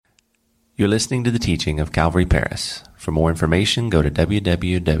You're listening to the teaching of Calvary Paris. For more information, go to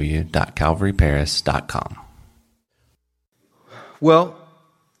www.calvaryparis.com. Well,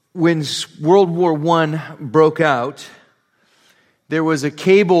 when World War I broke out, there was a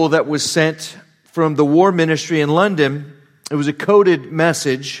cable that was sent from the War Ministry in London. It was a coded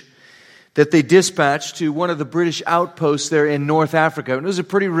message that they dispatched to one of the British outposts there in North Africa. And it was a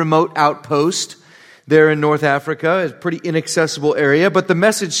pretty remote outpost there in North Africa, a pretty inaccessible area. But the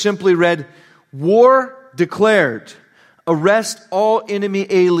message simply read, "War declared. Arrest all enemy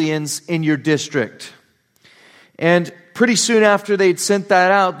aliens in your district." And pretty soon after they'd sent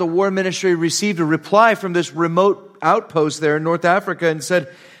that out, the War Ministry received a reply from this remote outpost there in North Africa and said,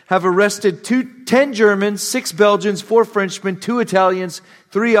 "Have arrested 10 Germans, 6 Belgians, 4 Frenchmen, 2 Italians,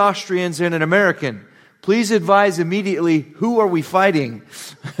 3 Austrians, and an American. Please advise immediately, who are we fighting?"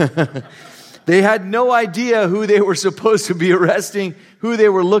 They had no idea who they were supposed to be arresting, who they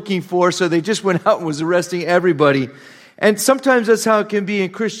were looking for, so they just went out and was arresting everybody. And sometimes that's how it can be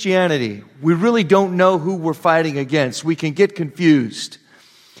in Christianity. We really don't know who we're fighting against. We can get confused.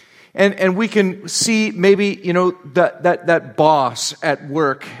 And we can see maybe, that boss at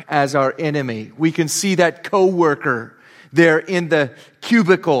work as our enemy. We can see that coworker there in the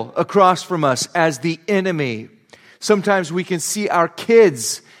cubicle across from us as the enemy. Sometimes we can see our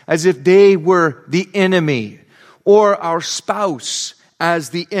kids as if they were the enemy, or our spouse as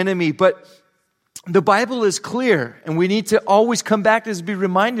the enemy. But the Bible is clear, and we need to always come back to this, be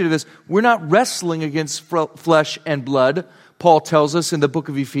reminded of this. We're not wrestling against flesh and blood, Paul tells us in the book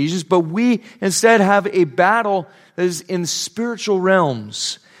of Ephesians, but we instead have a battle that is in spiritual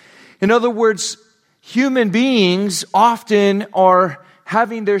realms. In other words, human beings often are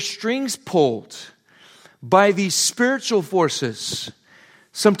having their strings pulled by these spiritual forces.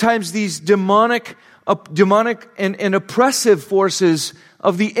 Sometimes these demonic and oppressive forces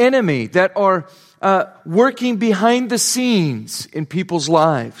of the enemy that are working behind the scenes in people's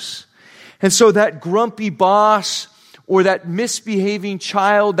lives. And so that grumpy boss or that misbehaving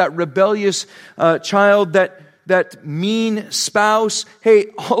child, that rebellious child, that mean spouse, hey,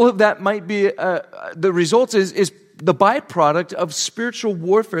 all of that might be, the result is the byproduct of spiritual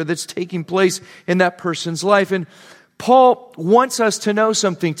warfare that's taking place in that person's life. And Paul wants us to know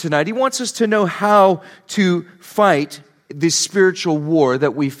something tonight. He wants us to know how to fight this spiritual war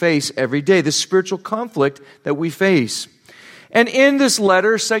that we face every day, this spiritual conflict that we face. And in this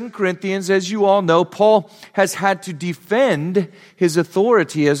letter, 2 Corinthians, as you all know, Paul has had to defend his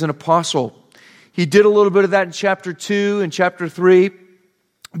authority as an apostle. He did a little bit of that in chapter 2 and chapter 3,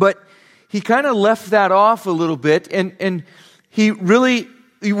 but he kind of left that off a little bit, and we really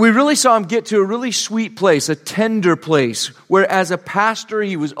saw him get to a really sweet place, a tender place, where as a pastor,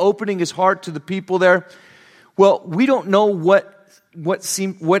 he was opening his heart to the people there. Well, we don't know what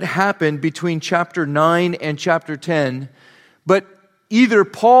happened between chapter 9 and chapter 10, but either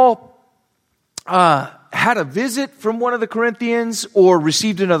Paul had a visit from one of the Corinthians or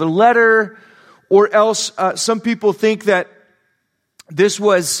received another letter, or else some people think that this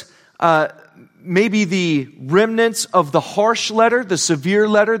was maybe the remnants of the harsh letter, the severe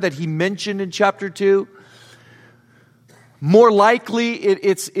letter that he mentioned in chapter 2. More likely,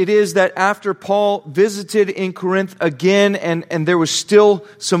 it is that after Paul visited in Corinth again, and there was still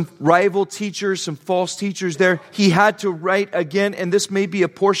some rival teachers, some false teachers there, he had to write again, and this may be a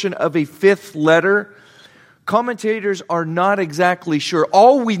portion of a 5th letter. Commentators are not exactly sure.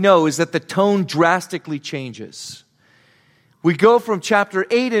 All we know is that the tone drastically changes. We go from chapter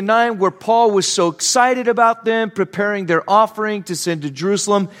 8 and 9, where Paul was so excited about them, preparing their offering to send to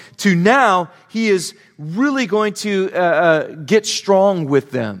Jerusalem, to now he is really going to get strong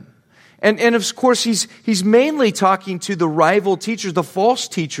with them. And of course, he's mainly talking to the rival teachers, the false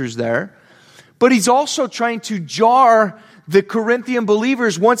teachers there, but he's also trying to jar the Corinthian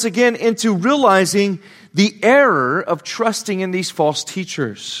believers once again into realizing the error of trusting in these false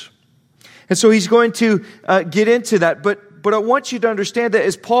teachers. And so he's going to get into that, but I want you to understand that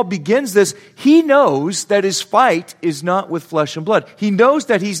as Paul begins this, he knows that his fight is not with flesh and blood. He knows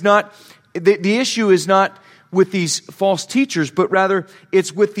that he's not, the issue is not with these false teachers, but rather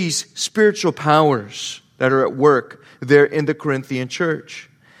it's with these spiritual powers that are at work there in the Corinthian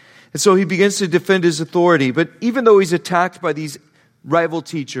church. And so he begins to defend his authority. But even though he's attacked by these rival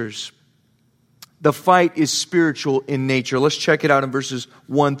teachers, the fight is spiritual in nature. Let's check it out in verses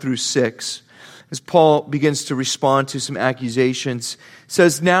 1 through 6. As Paul begins to respond to some accusations,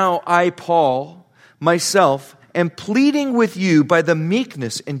 says, "Now I, Paul, myself, am pleading with you by the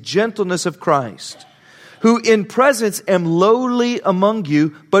meekness and gentleness of Christ, who in presence am lowly among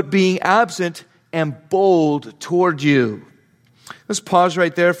you, but being absent am bold toward you. Let's pause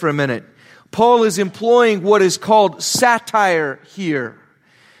right there for a minute. Paul is employing what is called satire here.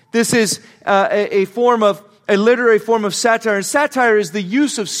 This is a literary form of satire. And satire is the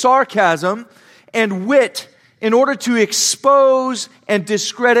use of sarcasm and wit in order to expose and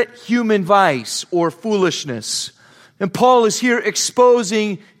discredit human vice or foolishness. And Paul is here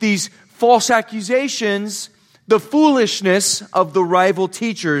exposing these false accusations, the foolishness of the rival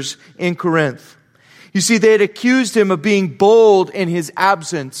teachers in Corinth. You see, they had accused him of being bold in his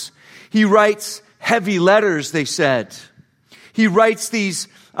absence. He writes heavy letters, they said. He writes these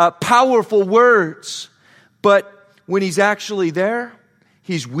powerful words. But when he's actually there,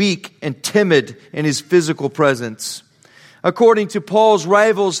 he's weak and timid in his physical presence. According to Paul's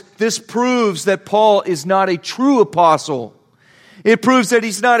rivals, this proves that Paul is not a true apostle. It proves that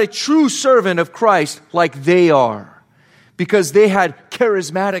he's not a true servant of Christ like they are, because they had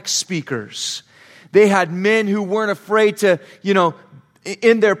charismatic speakers. They had men who weren't afraid to,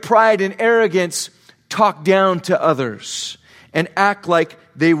 in their pride and arrogance, talk down to others and act like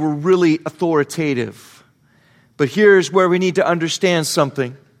they were really authoritative. But here's where we need to understand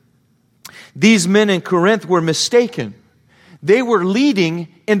something. These men in Corinth were mistaken. They were leading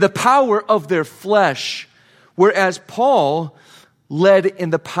in the power of their flesh, whereas Paul led in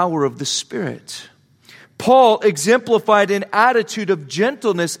the power of the Spirit. Paul exemplified an attitude of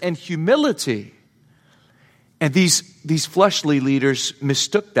gentleness and humility. And these fleshly leaders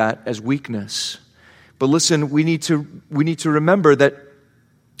mistook that as weakness. But listen, we need to remember that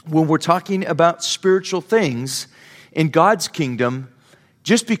when we're talking about spiritual things in God's kingdom,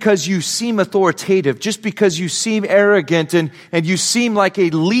 just because you seem authoritative, just because you seem arrogant and you seem like a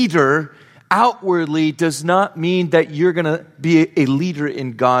leader outwardly does not mean that you're going to be a leader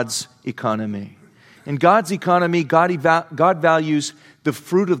in God's economy. In God's economy, God values the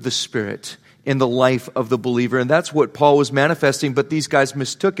fruit of the Spirit in the life of the believer. And that's what Paul was manifesting, but these guys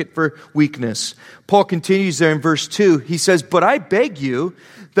mistook it for weakness. Paul continues there in verse 2. He says, "But I beg you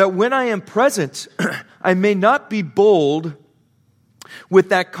that when I am present, I may not be bold with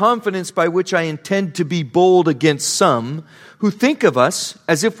that confidence by which I intend to be bold against some who think of us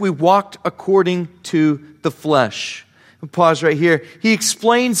as if we walked according to the flesh." I'll pause right here. He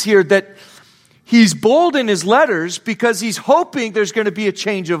explains here that he's bold in his letters because he's hoping there's going to be a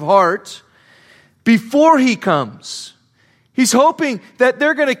change of heart before he comes. He's hoping that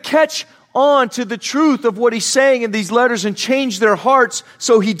they're going to catch on to the truth of what he's saying in these letters and change their hearts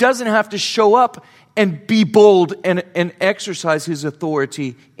so he doesn't have to show up and be bold and exercise his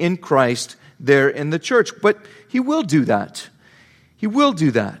authority in Christ there in the church. But he will do that. He will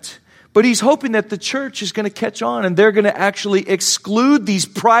do that. But he's hoping that the church is going to catch on and they're going to actually exclude these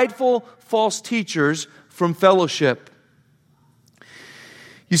prideful false teachers from fellowship.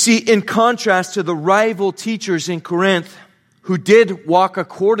 You see, in contrast to the rival teachers in Corinth who did walk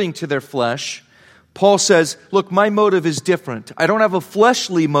according to their flesh, Paul says, look, my motive is different. I don't have a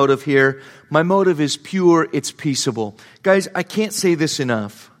fleshly motive here. My motive is pure, it's peaceable. Guys, I can't say this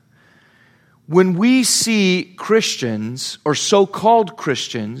enough. When we see Christians, or so-called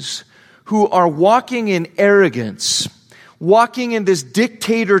Christians, who are walking in arrogance, walking in this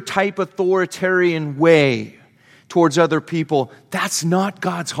dictator-type authoritarian way towards other people, that's not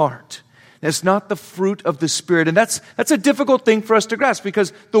God's heart. That's not the fruit of the Spirit. And that's a difficult thing for us to grasp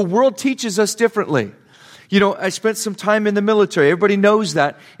because the world teaches us differently. I spent some time in the military. Everybody knows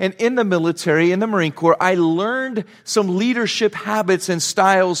that. And in the military, in the Marine Corps, I learned some leadership habits and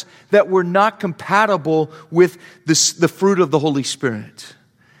styles that were not compatible with the fruit of the Holy Spirit.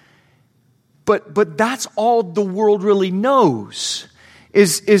 But that's all the world really knows,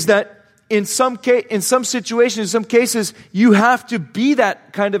 is that in some situations, in some cases, you have to be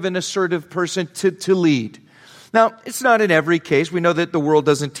that kind of an assertive person to lead. Now, it's not in every case. We know that the world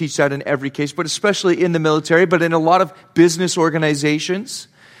doesn't teach that in every case, but especially in the military, but in a lot of business organizations,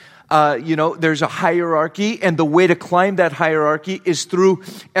 there's a hierarchy, and the way to climb that hierarchy is through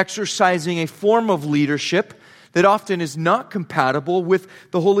exercising a form of leadership that often is not compatible with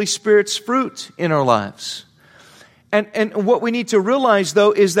the Holy Spirit's fruit in our lives. And what we need to realize,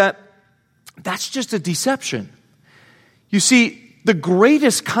 though, is that that's just a deception. You see, the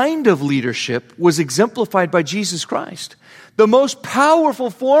greatest kind of leadership was exemplified by Jesus Christ. The most powerful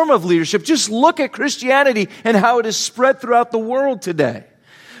form of leadership. Just look at Christianity and how it is spread throughout the world today.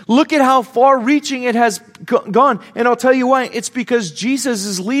 Look at how far-reaching it has gone. And I'll tell you why. It's because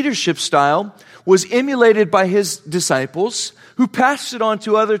Jesus' leadership style was emulated by his disciples, who passed it on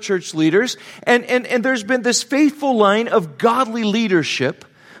to other church leaders. And there's been this faithful line of godly leadership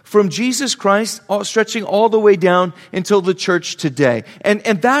from Jesus Christ, stretching all the way down until the church today. And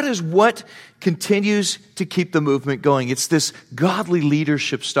that is what continues to keep the movement going. It's this godly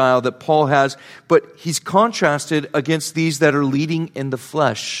leadership style that Paul has, but he's contrasted against these that are leading in the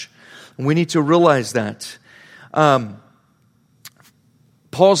flesh. And we need to realize that.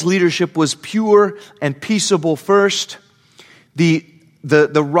 Paul's leadership was pure and peaceable first. The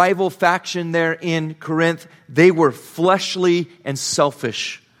rival faction there in Corinth, they were fleshly and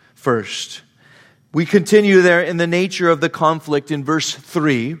selfish first. We continue there in the nature of the conflict in verse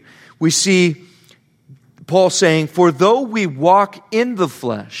 3. We see Paul saying, "For though we walk in the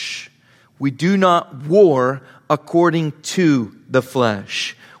flesh, we do not war according to the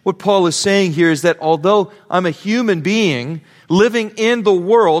flesh." What Paul is saying here is that although I'm a human being living in the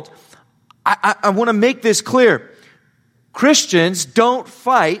world, I want to make this clear. Christians don't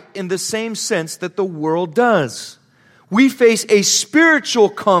fight in the same sense that the world does. We face a spiritual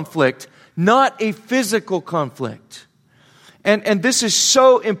conflict, not a physical conflict. And this is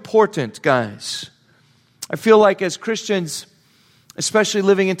so important, guys. I feel like as Christians, especially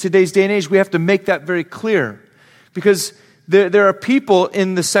living in today's day and age, we have to make that very clear. Because there are people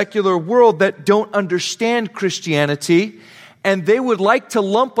in the secular world that don't understand Christianity, and they would like to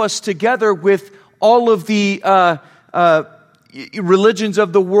lump us together with all of the religions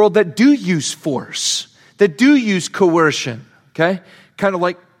of the world that do use force, that do use coercion, okay? Kind of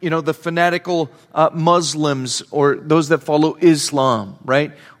like, the fanatical Muslims or those that follow Islam,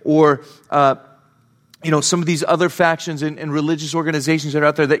 right? Or, some of these other factions and religious organizations that are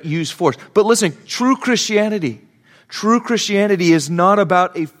out there that use force. But listen, true Christianity is not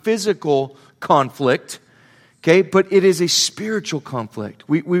about a physical conflict, okay? But it is a spiritual conflict.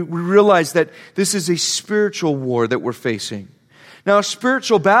 We realize that this is a spiritual war that we're facing. Now, a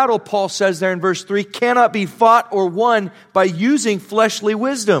spiritual battle, Paul says there in verse 3, cannot be fought or won by using fleshly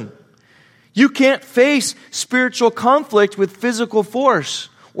wisdom. You can't face spiritual conflict with physical force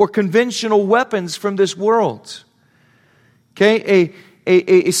or conventional weapons from this world. Okay,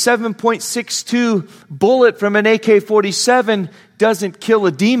 a 7.62 bullet from an AK-47 doesn't kill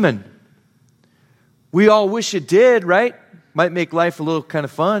a demon. We all wish it did, right? Might make life a little kind of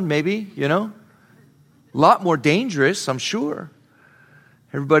fun, maybe, A lot more dangerous, I'm sure.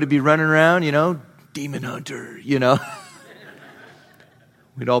 Everybody be running around, demon hunter,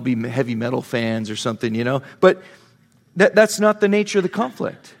 We'd all be heavy metal fans or something, But that's not the nature of the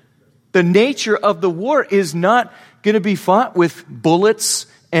conflict. The nature of the war is not going to be fought with bullets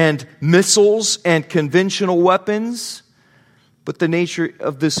and missiles and conventional weapons. But the nature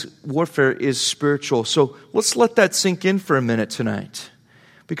of this warfare is spiritual. So let's let that sink in for a minute tonight.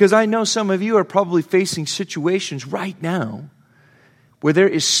 Because I know some of you are probably facing situations right now where there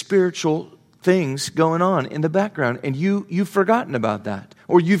is spiritual things going on in the background, and you've forgotten about that,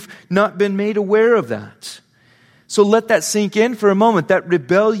 or you've not been made aware of that. So let that sink in for a moment. That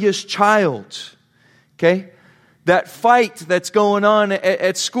rebellious child, okay? That fight that's going on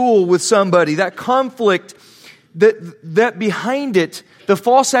at school with somebody, that conflict, that behind it, the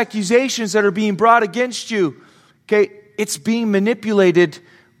false accusations that are being brought against you, okay? It's being manipulated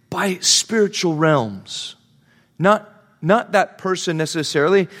by spiritual realms. Not that person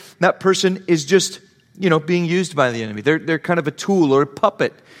necessarily. That person is just, being used by the enemy. They're kind of a tool or a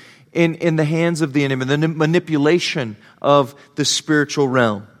puppet in the hands of the enemy, the manipulation of the spiritual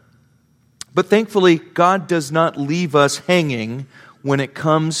realm. But thankfully, God does not leave us hanging when it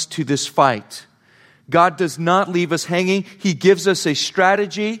comes to this fight. God does not leave us hanging. He gives us a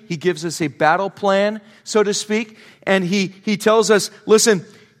strategy. He gives us a battle plan, so to speak. And He tells us, listen,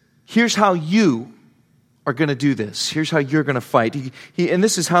 here's how you are going to do this. Here's how you're going to fight. And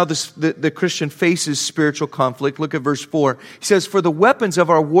this is how the Christian faces spiritual conflict. Look at verse 4. He says, "For the weapons of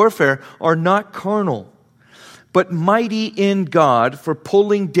our warfare are not carnal, but mighty in God for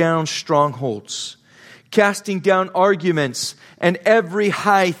pulling down strongholds, casting down arguments and every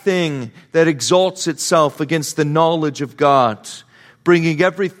high thing that exalts itself against the knowledge of God, bringing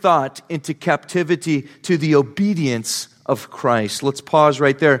every thought into captivity to the obedience of Christ." Let's pause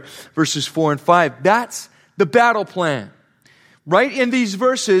right there. Verses 4 and 5. That's the battle plan. Right in these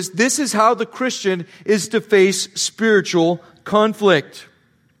verses, this is how the Christian is to face spiritual conflict.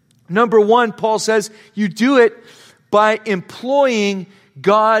 Number one, Paul says, you do it by employing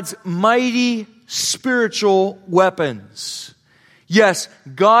God's mighty spiritual weapons. Yes,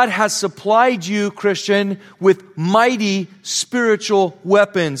 God has supplied you, Christian, with mighty spiritual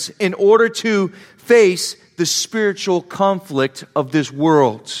weapons in order to face the spiritual conflict of this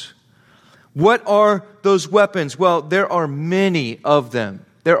world. What are those weapons? Well, there are many of them.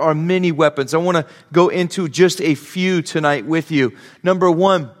 There are many weapons. I want to go into just a few tonight with you. Number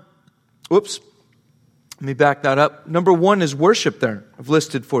one, let me back that up. Number one is worship there. I've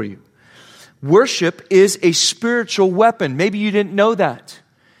listed for you. Worship is a spiritual weapon. Maybe you didn't know that.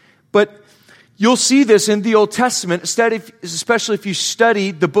 But you'll see this in the Old Testament, especially if you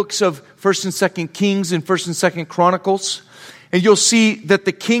study the books of 1st and 2nd Kings and 1st and 2nd Chronicles. And you'll see that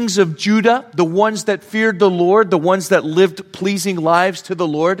the kings of Judah, the ones that feared the Lord, the ones that lived pleasing lives to the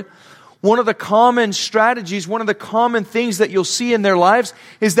Lord, one of the common strategies, one of the common things that you'll see in their lives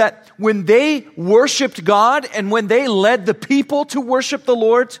is that when they worshiped God and when they led the people to worship the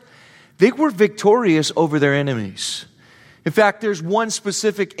Lord, they were victorious over their enemies. In fact, there's one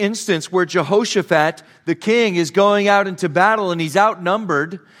specific instance where Jehoshaphat, the king, is going out into battle and he's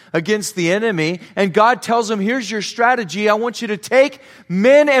outnumbered against the enemy. And God tells him, here's your strategy. I want you to take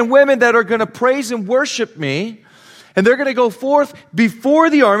men and women that are going to praise and worship me. And they're going to go forth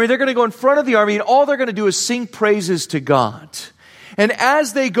before the army. They're going to go in front of the army. And all they're going to do is sing praises to God. And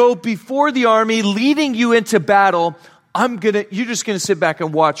as they go before the army, leading you into battle, you're just going to sit back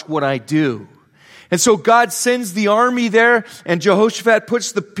and watch what I do. And so God sends the army there, and Jehoshaphat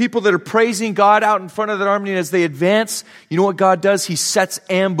puts the people that are praising God out in front of that army. And as they advance, you know what God does? He sets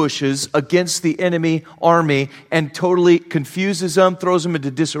ambushes against the enemy army and totally confuses them, throws them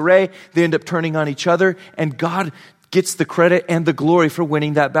into disarray. They end up turning on each other, and God gets the credit and the glory for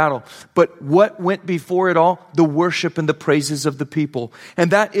winning that battle. But what went before it all? The worship and the praises of the people.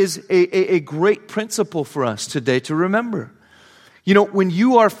 And that is a great principle for us today to remember. You know, when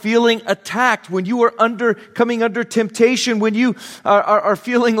you are feeling attacked, when you are coming under temptation, when you are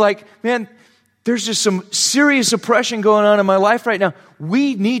feeling like, man, there's just some serious oppression going on in my life right now,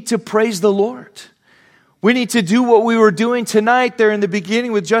 we need to praise the Lord. We need to do what we were doing tonight there in the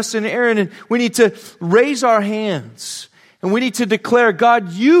beginning with Justin and Aaron, and we need to raise our hands, and we need to declare,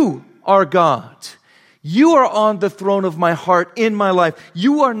 God, you are God. You are on the throne of my heart, in my life.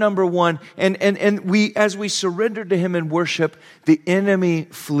 You are number one. And we, as we surrender to Him in worship, the enemy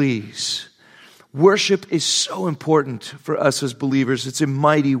flees. Worship is so important for us as believers. It's a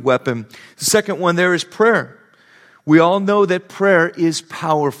mighty weapon. The second one there is prayer. We all know that prayer is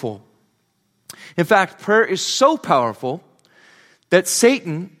powerful. In fact, prayer is so powerful that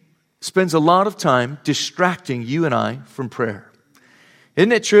Satan spends a lot of time distracting you and I from prayer.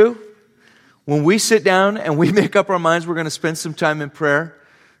 Isn't it true? When we sit down and we make up our minds we're going to spend some time in prayer,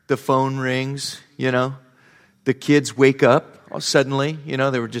 the phone rings, the kids wake up suddenly,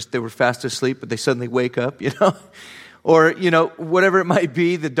 they were fast asleep, but they suddenly wake up, or, whatever it might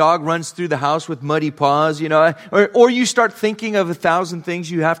be, the dog runs through the house with muddy paws, or you start thinking of 1,000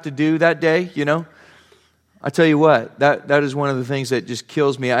 things you have to do that day, I tell you what, that is one of the things that just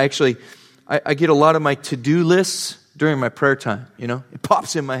kills me. I get a lot of my to-do lists during my prayer time, it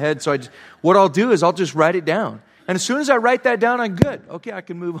pops in my head. So what I'll do is I'll just write it down. And as soon as I write that down, I'm good. Okay, I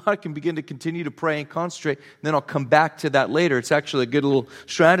can move on. I can begin to continue to pray and concentrate. And then I'll come back to that later. It's actually a good little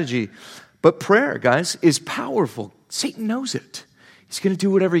strategy. But prayer, guys, is powerful. Satan knows it. He's going to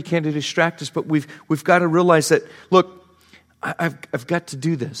do whatever he can to distract us. But we've got to realize that, look, I've got to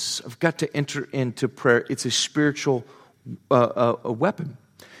do this. I've got to enter into prayer. It's a spiritual a weapon.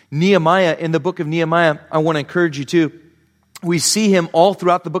 Nehemiah, in the book of Nehemiah, I want to encourage you too. We see him all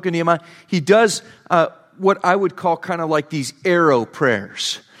throughout the book of Nehemiah. He does what I would call kind of like these arrow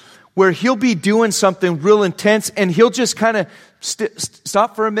prayers, where he'll be doing something real intense and he'll just kind of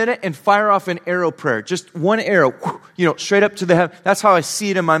stop for a minute and fire off an arrow prayer. Just one arrow, straight up to the heaven. That's how I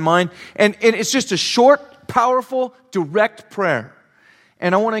see it in my mind. And it's just a short, powerful, direct prayer.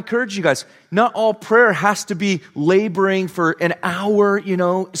 And I want to encourage you guys, not all prayer has to be laboring for an hour,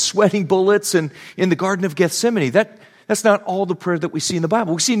 sweating bullets and in the Garden of Gethsemane. That's not all the prayer that we see in the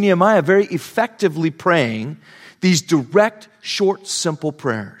Bible. We see Nehemiah very effectively praying these direct, short, simple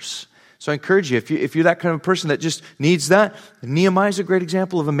prayers. So I encourage you, if you're that kind of person that just needs that, Nehemiah is a great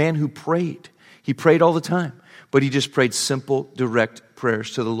example of a man who prayed. He prayed all the time, but he just prayed simple, direct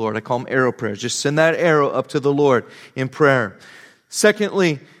prayers to the Lord. I call them arrow prayers. Just send that arrow up to the Lord in prayer.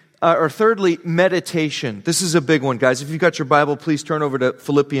 Thirdly, meditation. This is a big one, guys. If you've got your Bible, please turn over to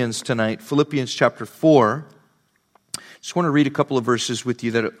Philippians tonight. Philippians chapter 4. Just want to read a couple of verses with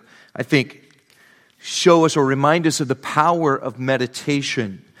you that I think show us or remind us of the power of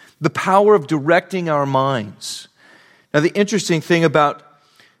meditation, the power of directing our minds. Now, the interesting thing about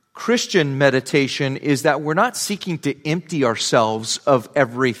Christian meditation is that we're not seeking to empty ourselves of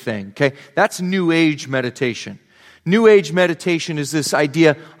everything, okay? That's New Age meditation. New Age meditation is this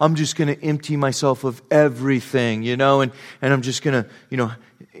idea, I'm just going to empty myself of everything, and I'm just going to,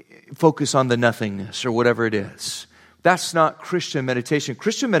 focus on the nothingness or whatever it is. That's not Christian meditation.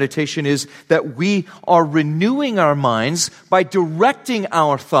 Christian meditation is that we are renewing our minds by directing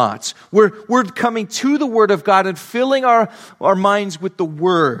our thoughts. We're coming to the Word of God and filling our minds with the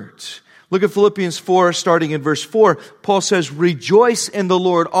Word. Look at Philippians 4, starting in verse 4. Paul says, "Rejoice in the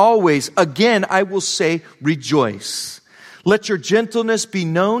Lord always. Again, I will say, rejoice. Let your gentleness be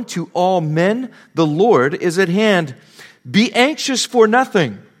known to all men. The Lord is at hand. Be anxious for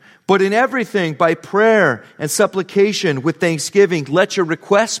nothing, but in everything, by prayer and supplication with thanksgiving, let your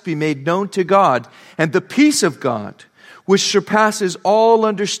requests be made known to God. And the peace of God, which surpasses all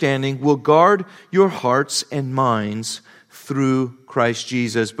understanding, will guard your hearts and minds through Christ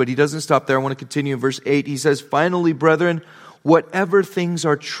Jesus." But he doesn't stop there. I want to continue in verse 8. He says, "Finally, brethren, whatever things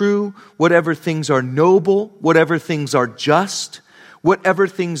are true, whatever things are noble, whatever things are just, whatever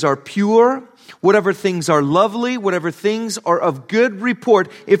things are pure, whatever things are lovely, whatever things are of good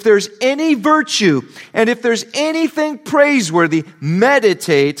report, if there's any virtue and if there's anything praiseworthy,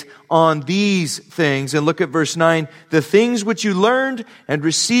 meditate on these things." And look at verse 9. "The things which you learned and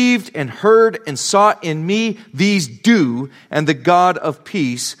received and heard and saw in me, these do, and the God of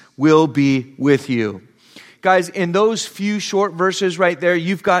peace will be with you." Guys, in those few short verses right there,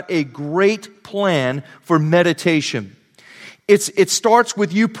 you've got a great plan for meditation. It starts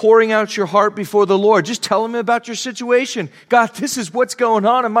with you pouring out your heart before the Lord. Just tell Him about your situation. God, this is what's going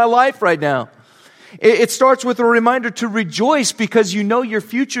on in my life right now. It starts with a reminder to rejoice because you know your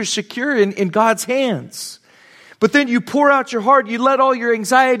future secure in God's hands. But then you pour out your heart, you let all your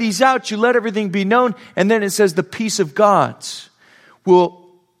anxieties out, you let everything be known, and then it says the peace of God will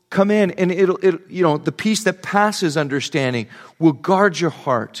come in, and the peace that passes understanding will guard your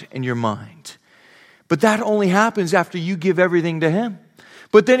heart and your mind. But that only happens after you give everything to Him.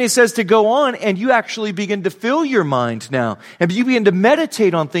 But then He says to go on, and you actually begin to fill your mind now. And you begin to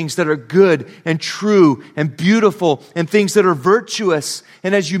meditate on things that are good and true and beautiful and things that are virtuous.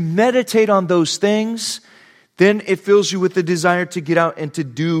 And as you meditate on those things, then it fills you with the desire to get out and to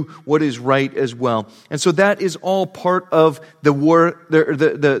do what is right as well. And so that is all part of the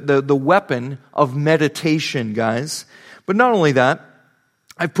weapon of meditation, guys. But not only that,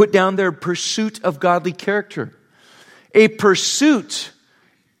 I've put down there pursuit of godly character. A pursuit.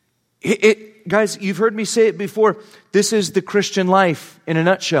 Guys, you've heard me say it before. This is the Christian life in a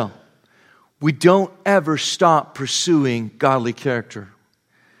nutshell. We don't ever stop pursuing godly character.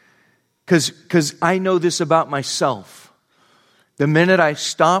 Because I know this about myself. The minute I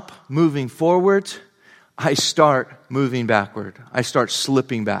stop moving forward, I start moving backward. I start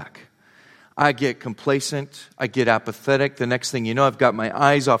slipping back. I get complacent. I get apathetic. The next thing you know, I've got my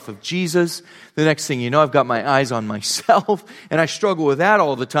eyes off of Jesus. The next thing you know, I've got my eyes on myself. And I struggle with that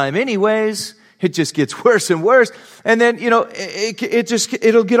all the time anyways. It just gets worse and worse. And then,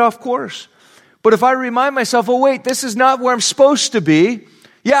 it'll get off course. But if I remind myself, oh wait, this is not where I'm supposed to be.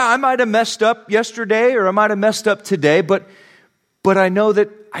 Yeah, I might have messed up yesterday or I might have messed up today, but I know that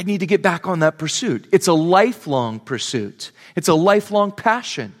I need to get back on that pursuit. It's a lifelong pursuit. It's a lifelong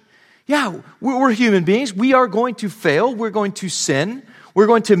passion. Yeah, we're human beings. We are going to fail. We're going to sin. We're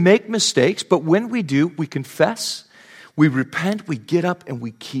going to make mistakes. But when we do, we confess, we repent, we get up, and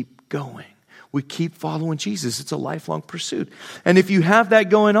we keep going. We keep following Jesus. It's a lifelong pursuit. And if you have that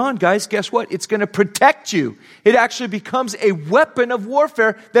going on, guys, guess what? It's going to protect you. It actually becomes a weapon of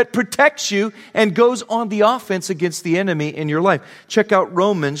warfare that protects you and goes on the offense against the enemy in your life. Check out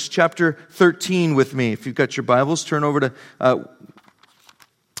Romans chapter 13 with me. If you've got your Bibles, turn over to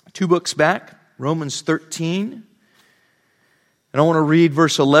 2 books back, Romans 13. And I want to read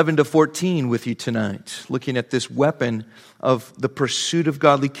verse 11 to 14 with you tonight, looking at this weapon of the pursuit of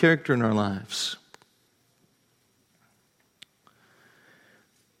godly character in our lives.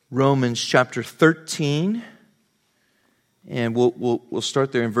 Romans chapter 13, and we'll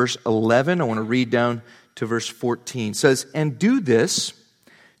start there in verse 11. I want to read down to verse 14. It says, "And do this,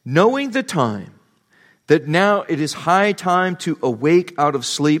 knowing the time, that now it is high time to awake out of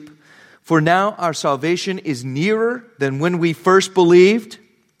sleep. For now our salvation is nearer than when we first believed."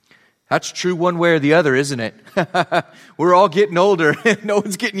 That's true one way or the other, isn't it? We're all getting older. No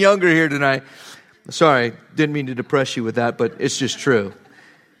one's getting younger here tonight. Sorry, didn't mean to depress you with that, but it's just true.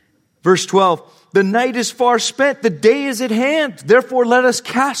 Verse 12, "The night is far spent, the day is at hand. Therefore let us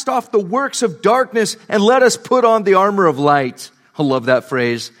cast off the works of darkness and let us put on the armor of light." I love that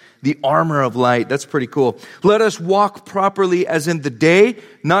phrase. The armor of light. That's pretty cool. "Let us walk properly as in the day,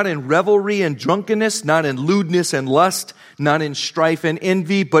 not in revelry and drunkenness, not in lewdness and lust, not in strife and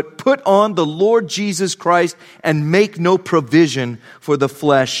envy, but put on the Lord Jesus Christ and make no provision for the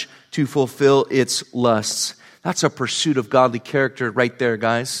flesh to fulfill its lusts." That's a pursuit of godly character right there,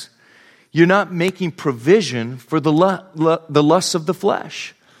 guys. You're not making provision for the lusts of the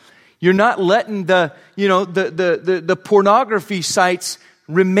flesh. You're not letting the pornography sites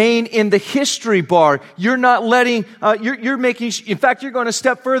remain in the history bar. You're not letting, you're making, in fact, you're going a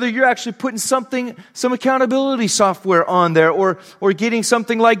step further. You're actually putting some accountability software on there, or getting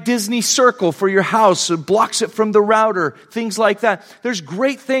something like Disney Circle for your house. It blocks it from the router, things like that. There's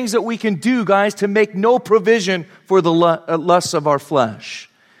great things that we can do, guys, to make no provision for the lusts of our flesh.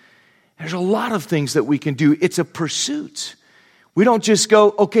 There's a lot of things that we can do. It's a pursuit. We don't just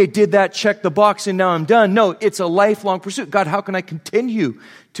go, okay, did that, check the box, and now I'm done. No, it's a lifelong pursuit. God, how can I continue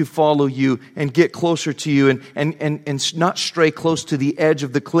to follow you and get closer to you and not stray close to the edge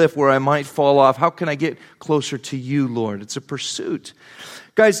of the cliff where I might fall off? How can I get closer to you, Lord? It's a pursuit.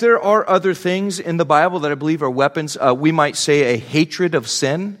 Guys, there are other things in the Bible that I believe are weapons. We might say a hatred of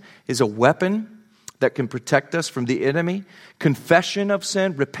sin is a weapon that can protect us from the enemy. Confession of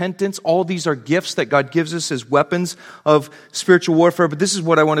sin, repentance, all these are gifts that God gives us as weapons of spiritual warfare. But this is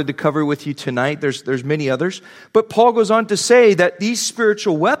what I wanted to cover with you tonight. There's many others. But Paul goes on to say that these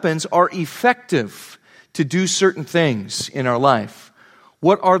spiritual weapons are effective to do certain things in our life.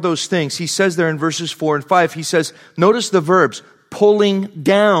 What are those things? He says there in verses 4 and 5, he says, notice the verbs, pulling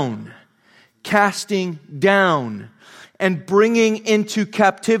down, casting down, and bringing into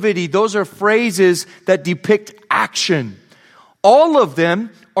captivity. Those are phrases that depict action. All of them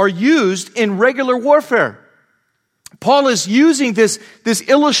are used in regular warfare. Paul is using this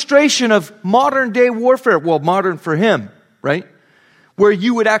illustration of modern day warfare. Well, modern for him, right? Where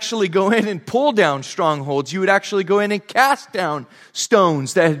you would actually go in and pull down strongholds. You would actually go in and cast down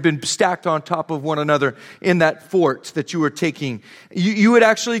stones that had been stacked on top of one another in that fort that you were taking. You would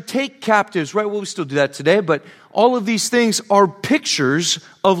actually take captives, right? Well, we still do that today, but all of these things are pictures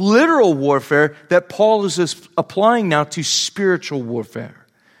of literal warfare that Paul is applying now to spiritual warfare.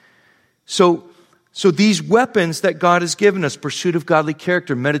 So these weapons that God has given us, pursuit of godly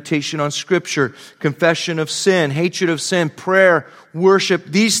character, meditation on Scripture, confession of sin, hatred of sin, prayer, worship,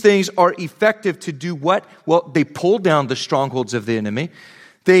 these things are effective to do what? Well, they pull down the strongholds of the enemy.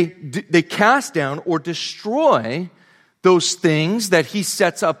 They cast down or destroy those things that he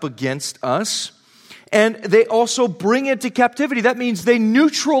sets up against us. And they also bring into captivity. That means they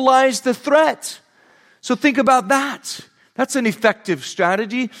neutralize the threat. So think about that. That's an effective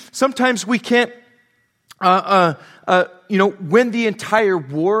strategy. Sometimes we can't win the entire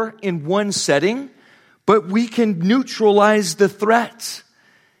war in one setting, but we can neutralize the threat.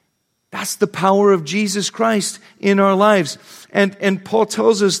 That's the power of Jesus Christ in our lives. And Paul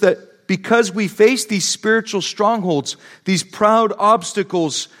tells us that because we face these spiritual strongholds, these proud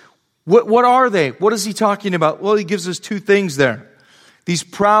obstacles, what are they? What is he talking about? Well, he gives us two things there. These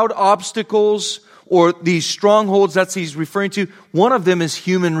proud obstacles or these strongholds that he's referring to, one of them is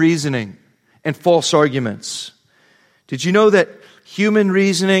human reasoning and false arguments. Did you know that human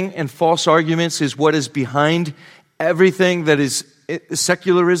reasoning and false arguments is what is behind everything that is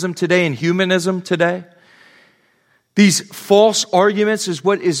secularism today and humanism today? These false arguments is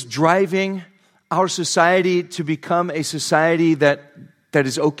what is driving our society to become a society that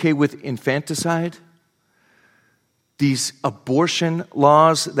is okay with infanticide. These abortion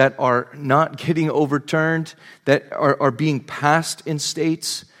laws that are not getting overturned, that are being passed in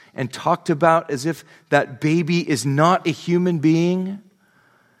states and talked about as if that baby is not a human being.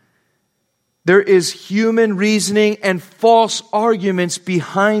 There is human reasoning and false arguments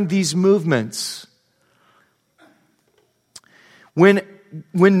behind these movements.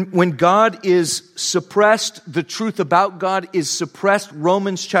 When God is suppressed, the truth about God is suppressed.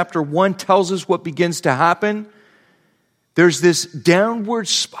 Romans chapter 1 tells us what begins to happen. There's this downward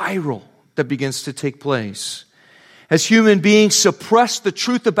spiral that begins to take place. As human beings suppress the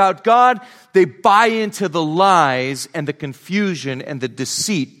truth about God, they buy into the lies and the confusion and the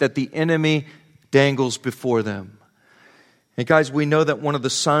deceit that the enemy dangles before them. And guys, we know that one of the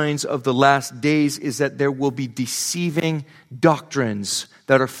signs of the last days is that there will be deceiving doctrines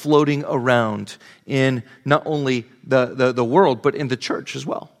that are floating around in not only the world, but in the church as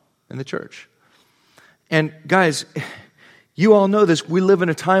well. In the church. And guys, you all know this. We live in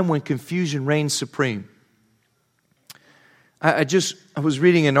a time when confusion reigns supreme. I was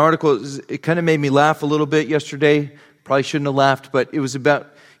reading an article. It kind of made me laugh a little bit yesterday. Probably shouldn't have laughed, but it was about,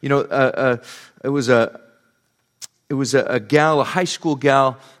 it was a gal, a high school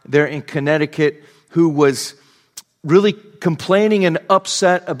gal there in Connecticut who was really complaining and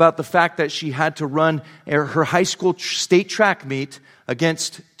upset about the fact that she had to run her high school state track meet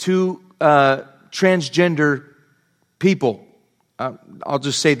against two transgender people. I'll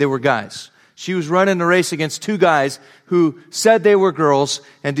just say they were guys. She was running a race against two guys who said they were girls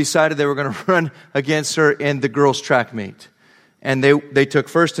and decided they were going to run against her in the girls' track meet. And they took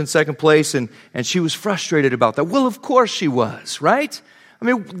first and second place, and she was frustrated about that. Well, of course she was, right? I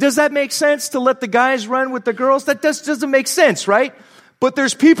mean, does that make sense to let the guys run with the girls? That doesn't make sense, right? But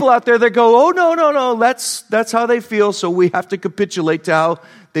there's people out there that go, oh, no, that's how they feel, so we have to capitulate to how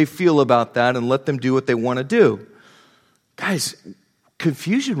they feel about that and let them do what they want to do. Guys,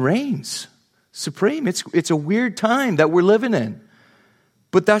 confusion reigns supreme. It's a weird time that we're living in.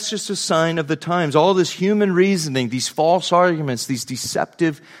 But that's just a sign of the times. All this human reasoning, these false arguments, these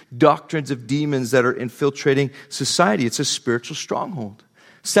deceptive doctrines of demons that are infiltrating society. It's a spiritual stronghold.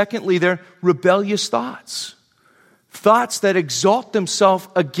 Secondly, they're rebellious thoughts. Thoughts that exalt themselves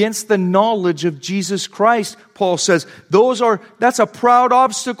against the knowledge of Jesus Christ. Paul says, that's a proud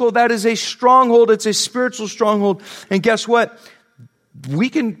obstacle. That is a stronghold. It's a spiritual stronghold. And guess what? We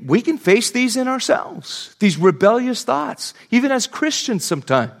can face these in ourselves, these rebellious thoughts, even as Christians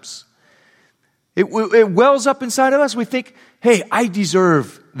sometimes. It wells up inside of us. We think, hey, I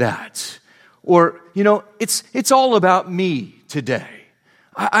deserve that. Or, it's all about me today.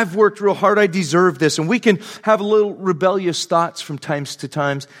 I've worked real hard. I deserve this. And we can have little rebellious thoughts from times to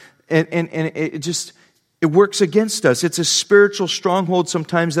times. And it works against us. It's a spiritual stronghold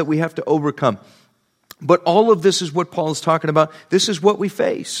sometimes that we have to overcome. But all of this is what Paul is talking about. This is what we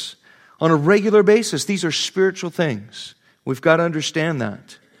face on a regular basis. These are spiritual things. We've got to understand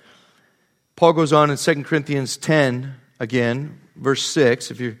that. Paul goes on in 2 Corinthians 10, again, verse 6.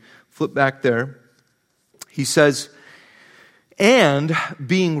 If you flip back there, he says, and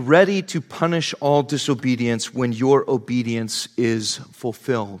being ready to punish all disobedience when your obedience is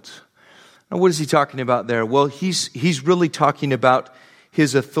fulfilled. Now, what is he talking about there? Well, he's really talking about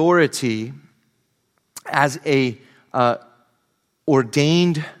his authority as a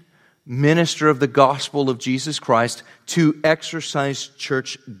ordained minister of the gospel of Jesus Christ to exercise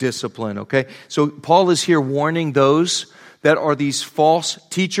church discipline, okay? So Paul is here warning those that are these false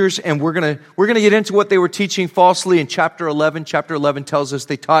teachers, and we're going to get into what they were teaching falsely in chapter 11. Chapter 11 tells us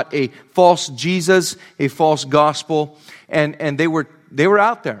they taught a false Jesus, a false gospel, and they were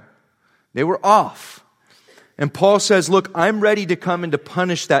out there. They were off. And Paul says, look, I'm ready to come and to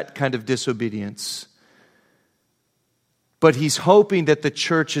punish that kind of disobedience. But he's hoping that the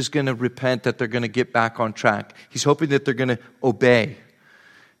church is going to repent, that they're going to get back on track. He's hoping that they're going to obey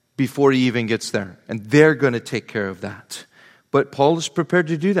before he even gets there. And they're going to take care of that. But Paul is prepared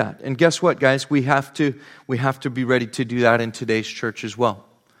to do that. And guess what, guys? We have to be ready to do that in today's church as well.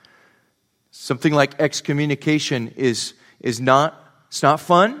 Something like excommunication is not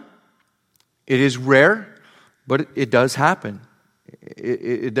fun. It is rare, but it does happen.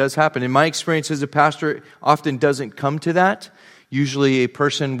 It does happen. In my experience as a pastor, it often doesn't come to that. Usually a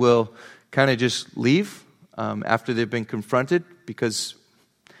person will kind of just leave after they've been confronted, because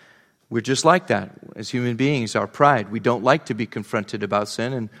we're just like that. As human beings, our pride. We don't like to be confronted about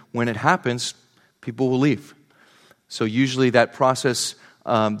sin, and when it happens, people will leave. So usually that process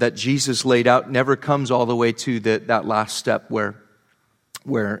that Jesus laid out never comes all the way to that last step where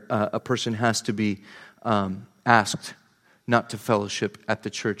a person has to be asked not to fellowship at the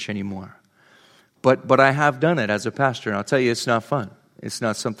church anymore. But I have done it as a pastor, and I'll tell you, it's not fun. It's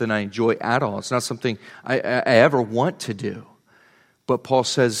not something I enjoy at all. It's not something I ever want to do. But Paul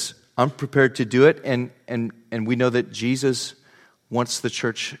says, I'm prepared to do it, and we know that Jesus wants the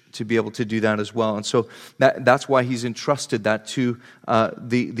church to be able to do that as well. And so that's why he's entrusted that to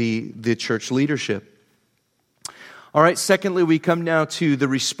the church leadership. All right, secondly, we come now to the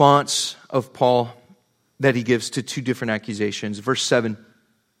response of Paul that he gives to two different accusations. Verse 7.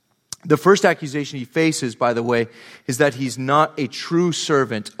 The first accusation he faces, by the way, is that he's not a true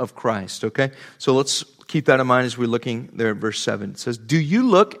servant of Christ, okay? So let's keep that in mind as we're looking there at verse 7. It says, do you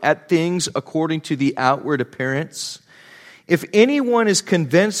look at things according to the outward appearance? If anyone is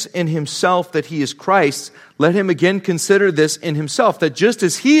convinced in himself that he is Christ, let him again consider this in himself, that just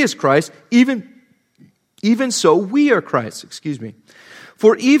as he is Christ, even so we are Christ.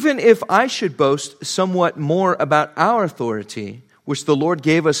 For even if I should boast somewhat more about our authority, which the Lord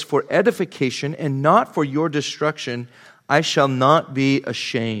gave us for edification and not for your destruction, I shall not be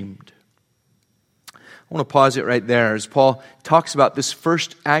ashamed. I want to pause it right there as Paul talks about this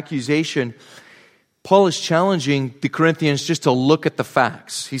first accusation. Paul is challenging the Corinthians just to look at the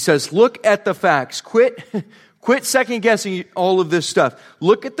facts. He says, look at the facts. Quit second guessing all of this stuff.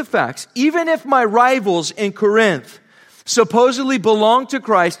 Look at the facts. Even if my rivals in Corinth supposedly belong to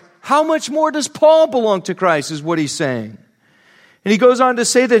Christ, how much more does Paul belong to Christ, is what he's saying. And he goes on to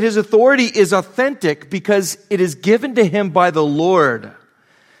say that his authority is authentic because it is given to him by the Lord.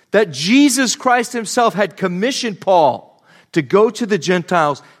 that Jesus Christ himself had commissioned Paul to go to the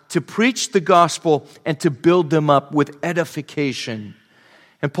Gentiles, to preach the gospel, and to build them up with edification.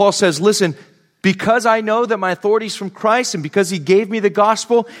 And Paul says, listen, because I know that my authority is from Christ, and because he gave me the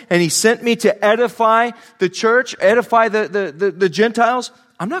gospel, and he sent me to edify the church, edify the Gentiles,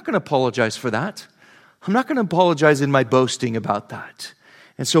 I'm not going to apologize for that. I'm not going to apologize in my boasting about that.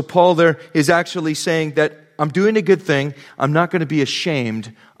 And so Paul there is actually saying that I'm doing a good thing. I'm not going to be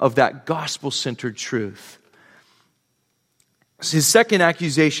ashamed of that gospel-centered truth. His second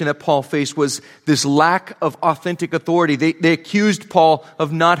accusation that Paul faced was this lack of authentic authority. They accused Paul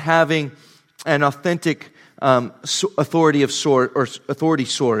of not having an authentic authority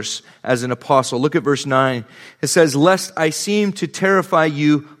source as an apostle. Look at verse 9. It says, "Lest I seem to terrify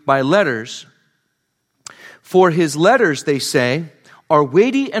you by letters. For his letters," they say, "are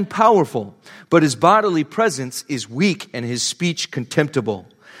weighty and powerful, but his bodily presence is weak and his speech contemptible.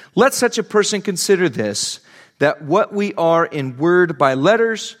 Let such a person consider this, that what we are in word by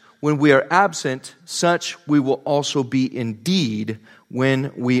letters, when we are absent, such we will also be in deed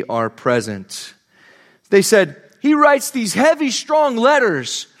when we are present." They said, he writes these heavy, strong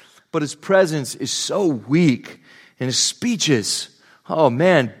letters, but his presence is so weak, and his speeches, oh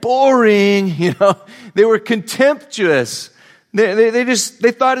man, boring. They were contemptuous.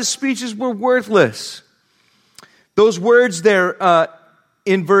 They thought his speeches were worthless. Those words there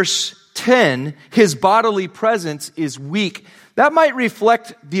in verse 10, his bodily presence is weak. That might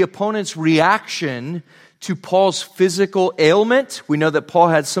reflect the opponent's reaction to Paul's physical ailment. We know that Paul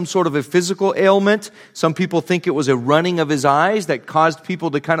had some sort of a physical ailment. Some people think it was a running of his eyes that caused people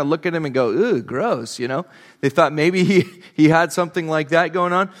to kind of look at him and go, "Ooh, gross," They thought maybe he had something like that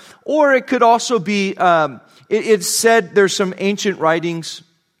going on. Or it could also be, it's said there's some ancient writings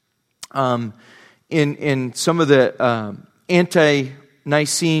in some of the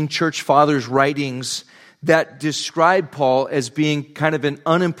ante-Nicene church fathers' writings that describe Paul as being kind of an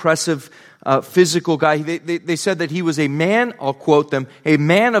unimpressive physical guy. They said that he was a man, I'll quote them, "a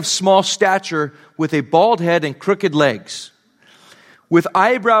man of small stature with a bald head and crooked legs, with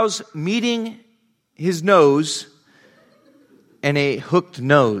eyebrows meeting his nose and a hooked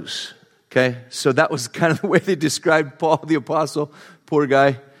nose." Okay, so that was kind of the way they described Paul the apostle. Poor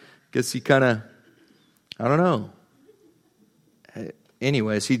guy. Guess he kind of, I don't know.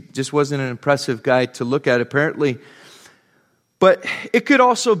 Anyways, he just wasn't an impressive guy to look at, apparently. But it could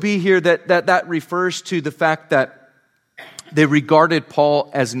also be here that refers to the fact that they regarded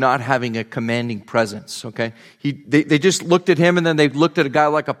Paul as not having a commanding presence, okay? They just looked at him, and then they looked at a guy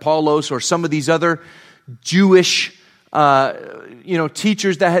like Apollos or some of these other Jewish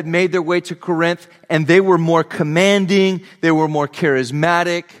teachers that had made their way to Corinth, and they were more commanding, they were more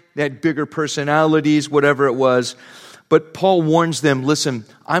charismatic, they had bigger personalities, whatever it was. But Paul warns them, listen,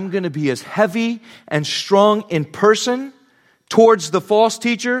 I'm going to be as heavy and strong in person towards the false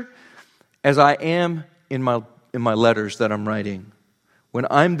teacher as I am in my letters that I'm writing. When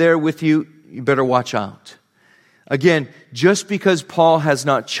I'm there with you, you better watch out. Again, just because Paul has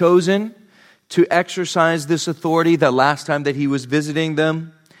not chosen to exercise this authority the last time that he was visiting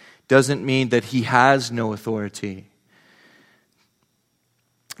them doesn't mean that he has no authority.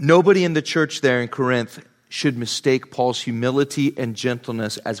 Nobody in the church there in Corinth should mistake Paul's humility and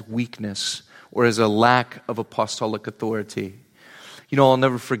gentleness as weakness or as a lack of apostolic authority. I'll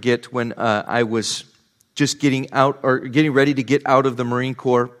never forget when I was just getting ready to get out of the Marine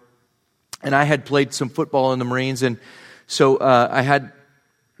Corps, and I had played some football in the Marines, and so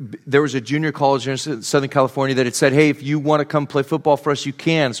there was a junior college in Southern California that had said, "Hey, if you want to come play football for us, you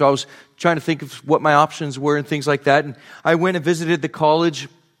can." So I was trying to think of what my options were and things like that, and I went and visited the college.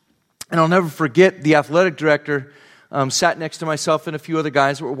 And I'll never forget, the athletic director sat next to myself and a few other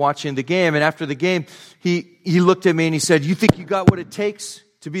guys that were watching the game. And after the game, he looked at me and he said, "You think you got what it takes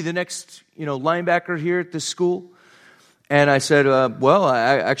to be the next linebacker here at this school?" And I said, "Well,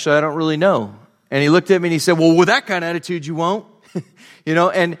 I don't really know." And he looked at me and he said, "Well, with that kind of attitude, you won't."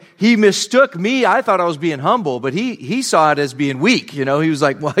 And he mistook me. I thought I was being humble, but he saw it as being weak. He was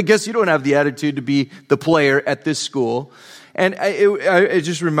like, "Well, I guess you don't have the attitude to be the player at this school." And it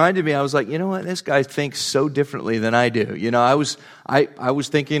just reminded me, I was like, you know what, this guy thinks so differently than I do. I was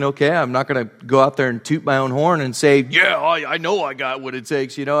thinking, okay, I'm not going to go out there and toot my own horn and say, "Yeah, I know I got what it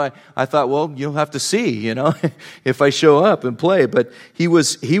takes." I thought, well, you'll have to see, if I show up and play. But he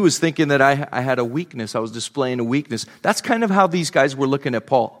was thinking that I had a weakness. I was displaying a weakness. That's kind of how these guys were looking at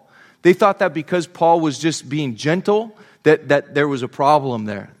Paul. They thought that because Paul was just being gentle, that there was a problem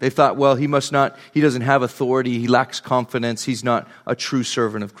there. They thought, well, he doesn't have authority, he lacks confidence, he's not a true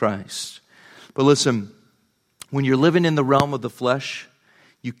servant of Christ. But listen, when you're living in the realm of the flesh,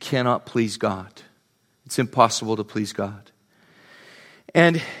 you cannot please God. It's impossible to please God.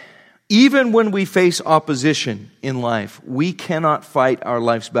 And even when we face opposition in life, we cannot fight our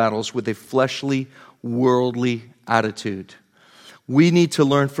life's battles with a fleshly, worldly attitude. We need to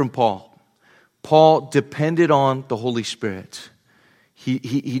learn from Paul. Paul depended on the Holy Spirit.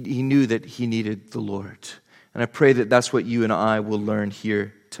 He knew that he needed the Lord. And I pray that that's what you and I will learn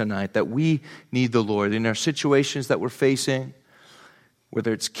here tonight, that we need the Lord in our situations that we're facing,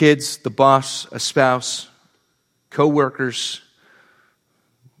 whether it's kids, the boss, a spouse, co-workers,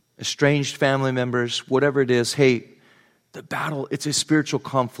 estranged family members, whatever it is. Hey, the battle, it's a spiritual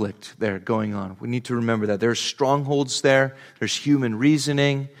conflict there going on. We need to remember that. There's strongholds there. There's human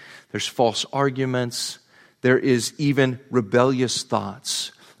reasoning. There's false arguments. There is even rebellious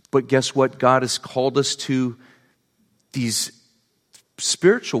thoughts. But guess what? God has called us to these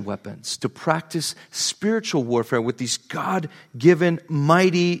spiritual weapons, to practice spiritual warfare with these God-given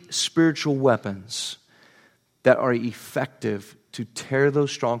mighty spiritual weapons that are effective to tear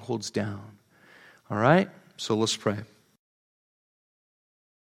those strongholds down. All right? So let's pray.